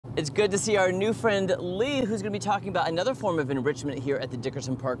It's good to see our new friend Lee, who's going to be talking about another form of enrichment here at the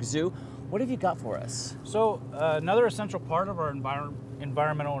Dickerson Park Zoo. What have you got for us? So another essential part of our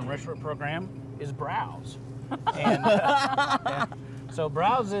environmental enrichment program is browse. And, yeah. So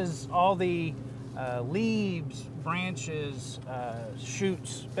browse is all the leaves, branches,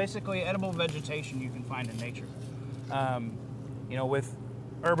 shoots, basically edible vegetation you can find in nature. You know, with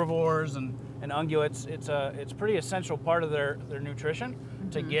herbivores and ungulates, it's a pretty essential part of their nutrition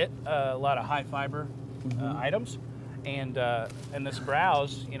to get a lot of high fiber items, and this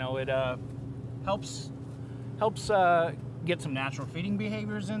browse, you know, it helps get some natural feeding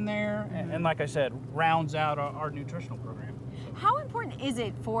behaviors in there, and like I said, rounds out our nutritional program. How important is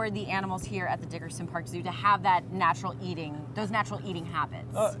it for the animals here at the Dickerson Park Zoo to have that those natural eating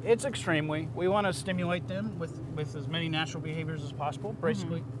habits? It's extremely. We want to stimulate them with as many natural behaviors as possible.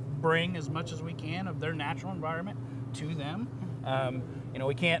 Basically, bring as much as we can of their natural environment to them. You know,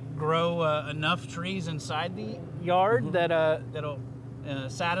 we can't grow enough trees inside the yard that'll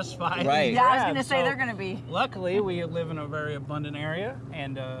satisfy. Right. Yeah, I was going to say they're going to be. Luckily, we live in a very abundant area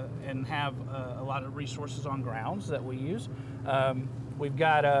and have a lot of resources on grounds that we use. We've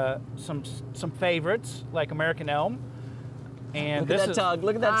got some favorites like American elm. And Look at that tongue.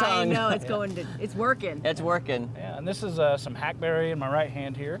 Look at that tongue. I know it's it's working. It's working. Yeah, and this is some hackberry in my right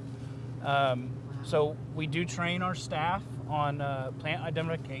hand here. So we do train our staff on plant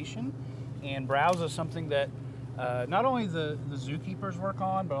identification, and browse is something that not only the zookeepers work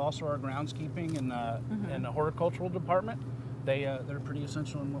on, but also our groundskeeping and the horticultural department. They're pretty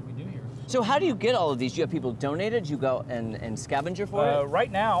essential in what we do here. So how do you get all of these? Do you have people donated? Do you go and scavenger for it?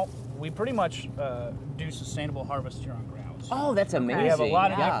 Right now, we pretty much do sustainable harvest here on grounds. Oh, that's amazing. We have a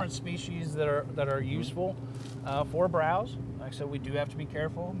lot of different species that are useful for browse. Like I said, we do have to be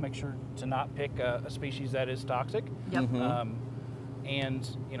careful, make sure to not pick a species that is toxic. Yep.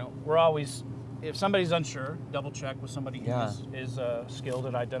 And you know, we're always, if somebody's unsure, double check with somebody who is skilled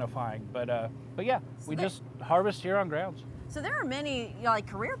at identifying. But yeah, we just harvest here on grounds. So there are many like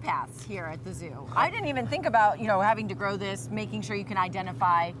career paths here at the zoo. I didn't even think about having to grow this, making sure you can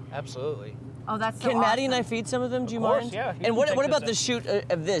identify. Absolutely. Oh, that's so Can awesome. Maddie and I feed some of them? Do you Of course, mind? yeah. And what about the shoot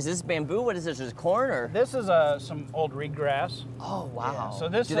of this? Is this bamboo? What is this? Is it corn or? This is some old reed grass. Oh wow. Yeah, so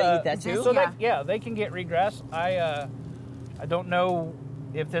this. Do they eat that too? So they can get reed grass. I don't know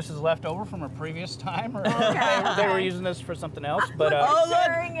if this is left over from a previous time or they were using this for something else. But oh look,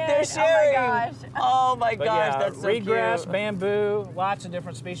 sharing it. they're sharing. Oh my gosh. Oh my gosh, yeah, that's so reed grass, cute. bamboo, lots of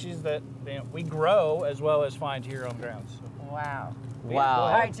different species that we grow as well as find here on grounds. Wow. Wow.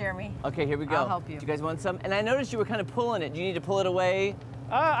 All right, Jeremy. Okay, here we go. I'll help you. Do you guys want some? And I noticed you were kind of pulling it. Do you need to pull it away?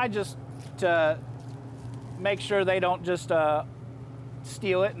 I just to make sure they don't just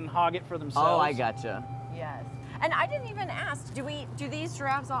steal it and hog it for themselves. Oh, I gotcha. Yes. And I didn't even ask, do these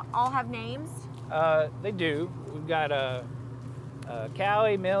giraffes all have names? They do. We've got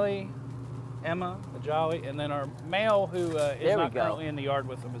Callie, Millie, Emma, the Jolly, and then our male who is not currently in the yard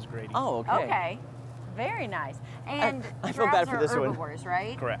with them is Grady. Oh, okay. Okay. Very nice. And I feel bad giraffes for are this one. herbivores,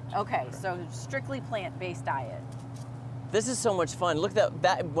 right? Correct. Okay, so strictly plant-based diet. This is so much fun. Look,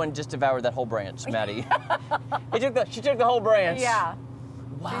 that one just devoured that whole branch, Maddie. She took the whole branch. Yeah.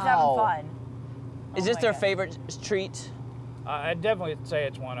 Wow. She's having fun. Is this their favorite treat? I'd definitely say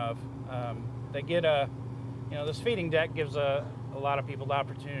it's one of. They get this feeding deck gives a lot of people the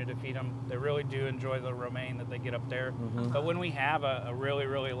opportunity to feed them. They really do enjoy the romaine that they get up there. But when we have a really,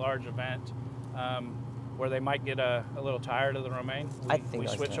 really large event where they might get a little tired of the romaine, we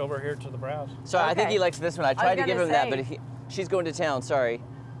switch over here to the browse. Sorry, I think he likes this one. I tried to give him that, but she's going to town, sorry.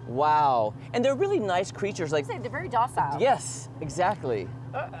 Wow. And they're really nice creatures. Like, they're very docile. Yes, exactly.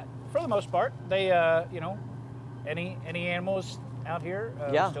 For the most part, they, any animals out here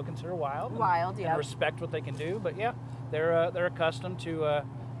still consider wild. Wild, and respect what they can do. But yeah, they're accustomed to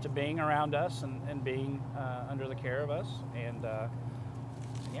being around us and being under the care of us. And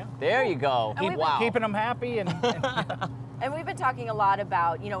yeah. There you go. Keeping them happy and And we've been talking a lot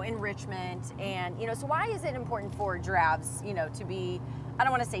about, enrichment and, so why is it important for giraffes, to be, I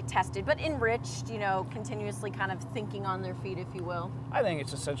don't want to say tested, but enriched, continuously kind of thinking on their feet, if you will? I think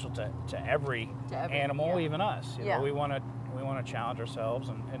it's essential to every animal, even us. We want to challenge ourselves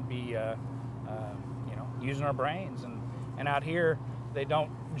and be, using our brains. And out here, they don't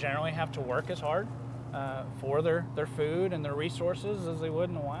generally have to work as hard for their food and their resources as they would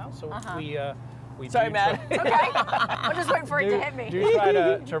in the wild. So we Sorry, Matt. Okay. I'm just waiting for it to hit me. Do try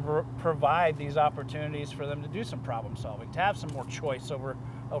to provide these opportunities for them to do some problem solving, to have some more choice over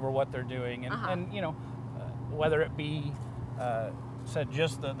what they're doing, and whether it be said,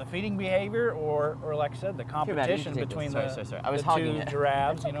 just the feeding behavior, or like I said, the competition between the two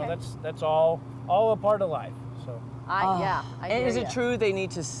giraffes. You know, that's all a part of life. So. And is it true they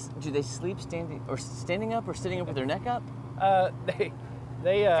need to? Do they sleep standing up or sitting up with their neck up?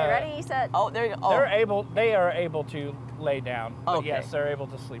 They ready, set. Oh, there you go. They are able to lay down. But okay. Yes, they're able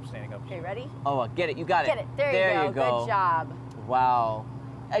to sleep standing up. Okay, ready? Oh, get it. You got it. Get it. There you go. Good job. Wow.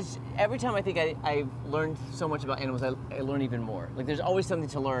 Every time I think I've learned so much about animals, I learn even more. Like there's always something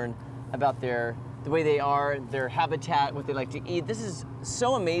to learn about the way they are, their habitat, what they like to eat. This is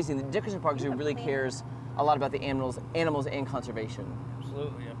so amazing. The Dickerson Park Zoo really cares a lot about the animals and conservation.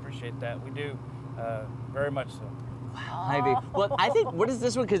 Absolutely, I appreciate that. We do, very much so. Hi, babe. Well, I think, what is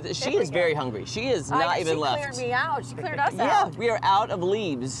this one? Because she is very hungry. She is not even left. She cleared me out. She cleared us out. Yeah, we are out of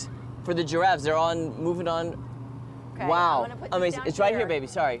leaves for the giraffes. They're moving on. Okay, wow, I'm gonna put amazing. It's right here, baby.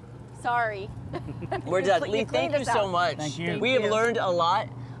 Sorry. Sorry. We're done. Lee, thank you so much. Thank you. We have learned a lot.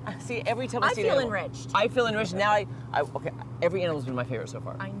 See, every time I see feel an animal, enriched. I feel enriched. Now, okay, every animal's been my favorite so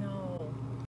far. I know.